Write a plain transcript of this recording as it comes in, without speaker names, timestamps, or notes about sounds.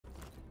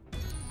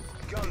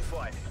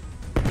Gunfight.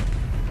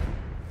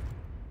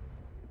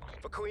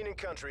 For Queen and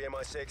Country,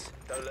 MI6,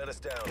 don't let us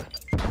down.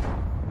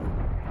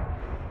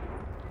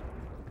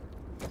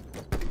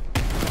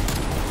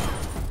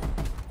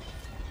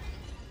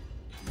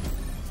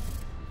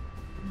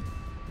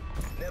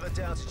 Never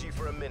doubted you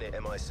for a minute,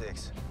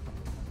 MI6.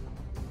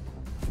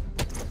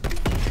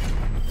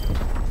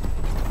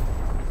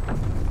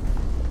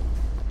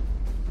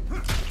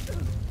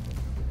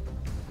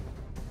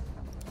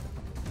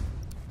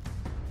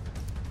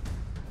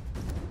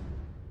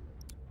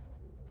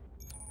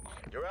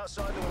 You're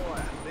outside the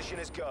wire. Mission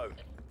is go.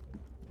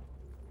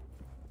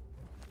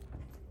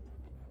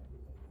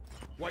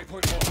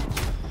 Waypoint marked.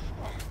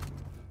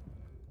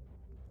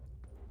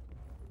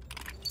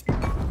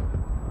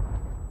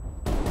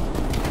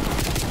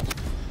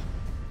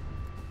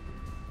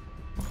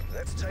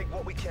 Let's take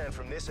what we can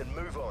from this and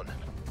move on.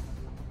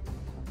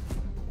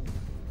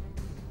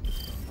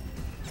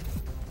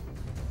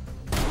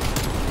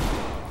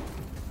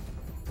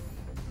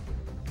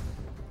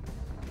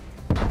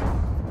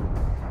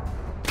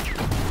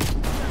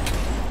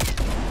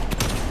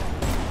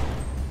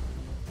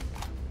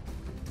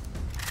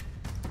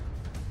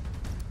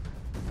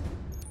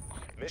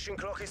 Mission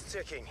clock is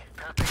ticking.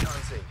 Happy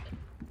hunting.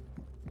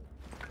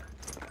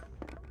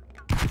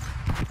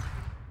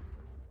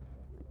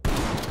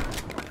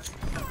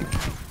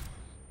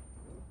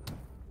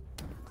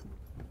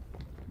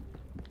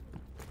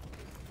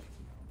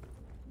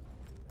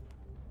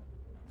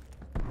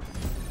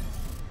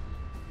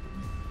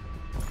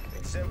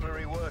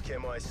 Exemplary work,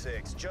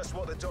 MI6. Just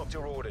what the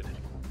doctor ordered.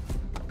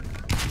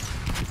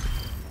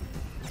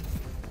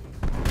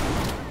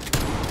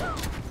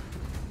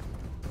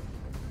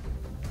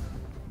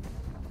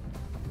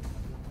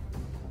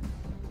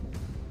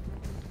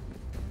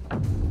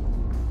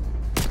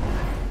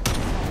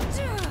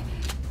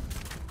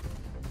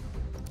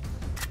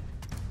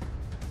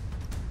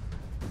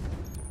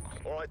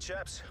 All right,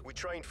 chaps. We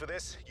trained for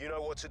this. You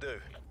know what to do.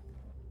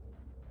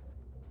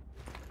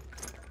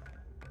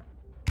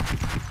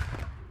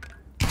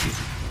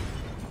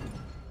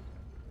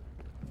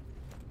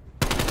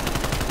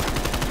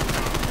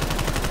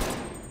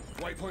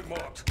 Waypoint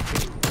marked.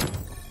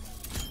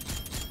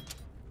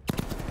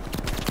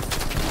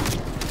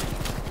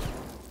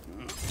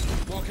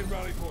 Marking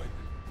rally point.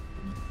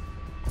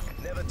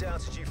 Never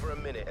doubted you for a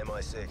minute,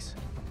 MI6.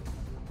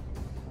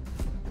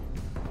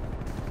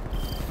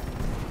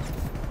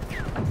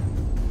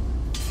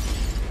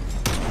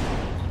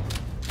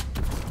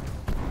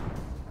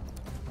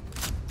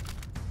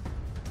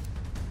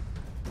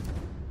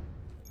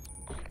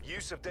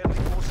 Use of deadly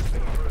force has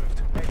been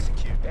approved.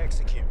 Execute,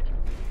 execute.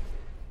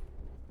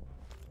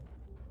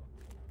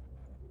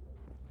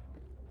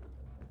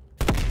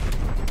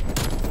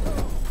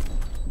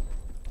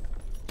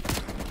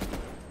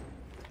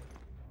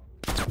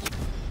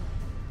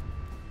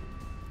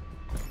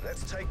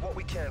 Let's take what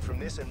we can from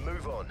this and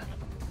move on.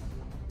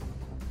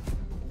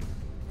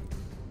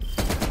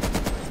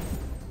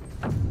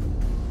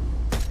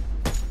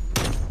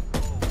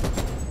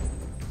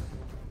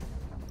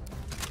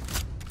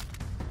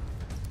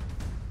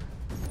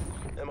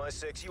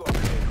 MI6, you are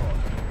clear hot.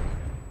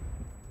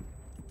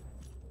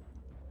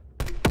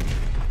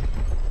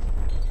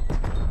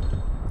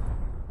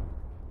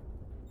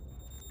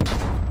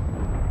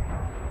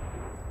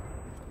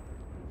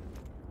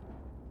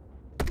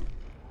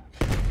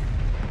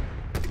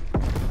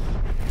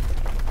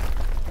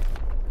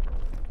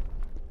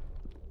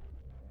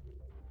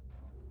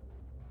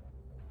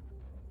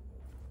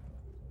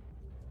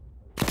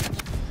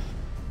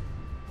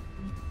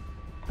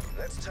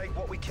 Let's take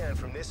what we can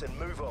from this and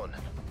move on.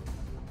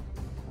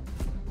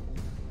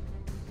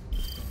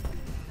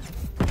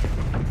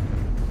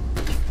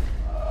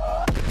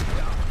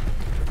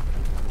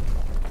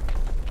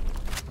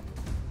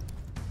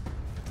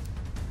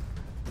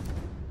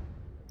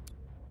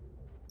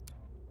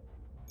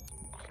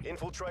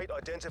 Infiltrate,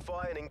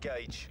 identify, and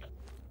engage.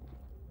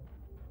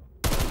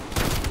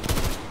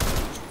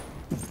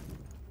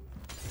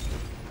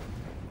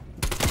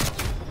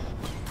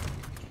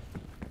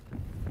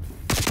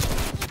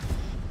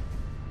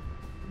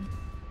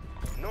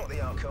 Not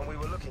the outcome we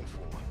were looking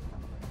for.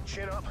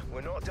 Chin up,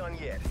 we're not done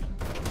yet.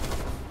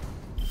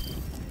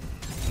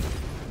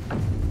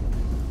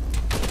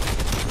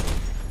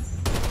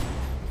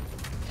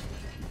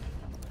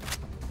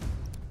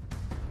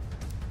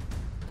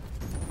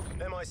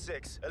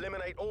 MI6,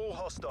 eliminate all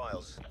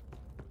hostiles.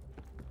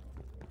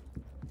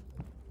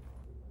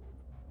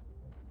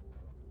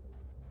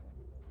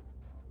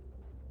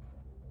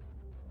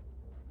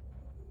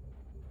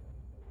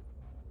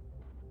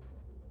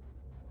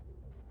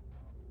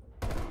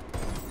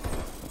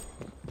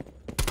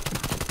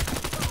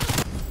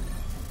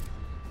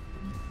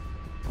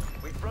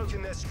 We've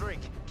broken their streak.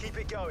 Keep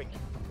it going.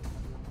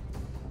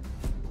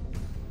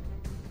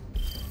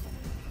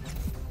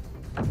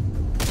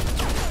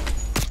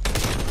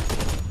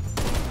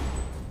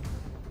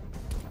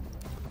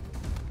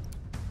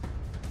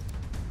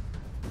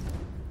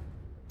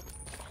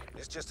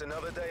 It's just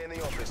another day in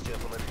the office,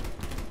 gentlemen.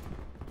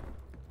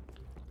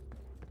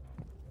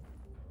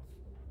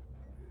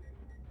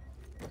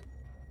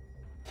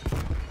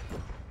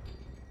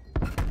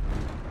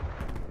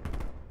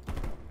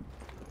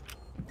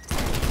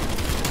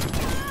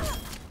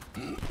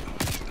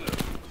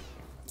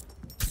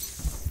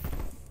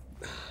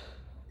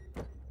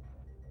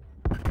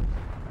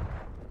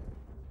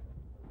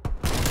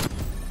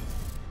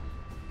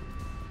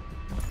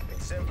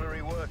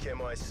 work,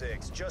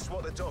 MI6. Just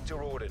what the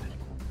doctor ordered.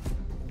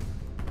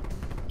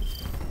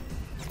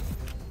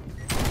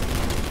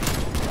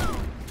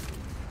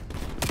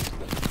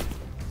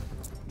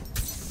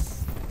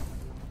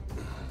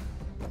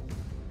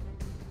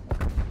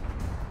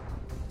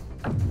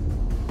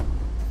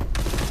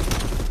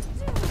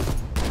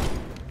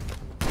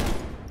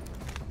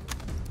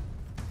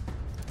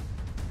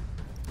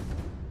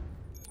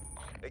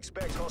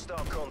 Expect hostile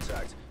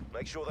contact.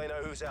 Make sure they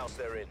know whose house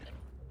they're in.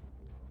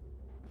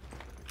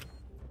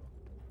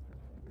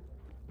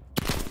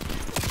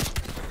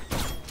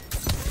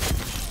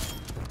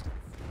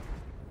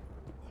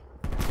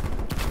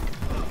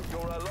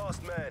 You're our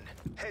last man.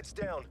 Heads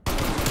down.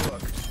 Good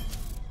work.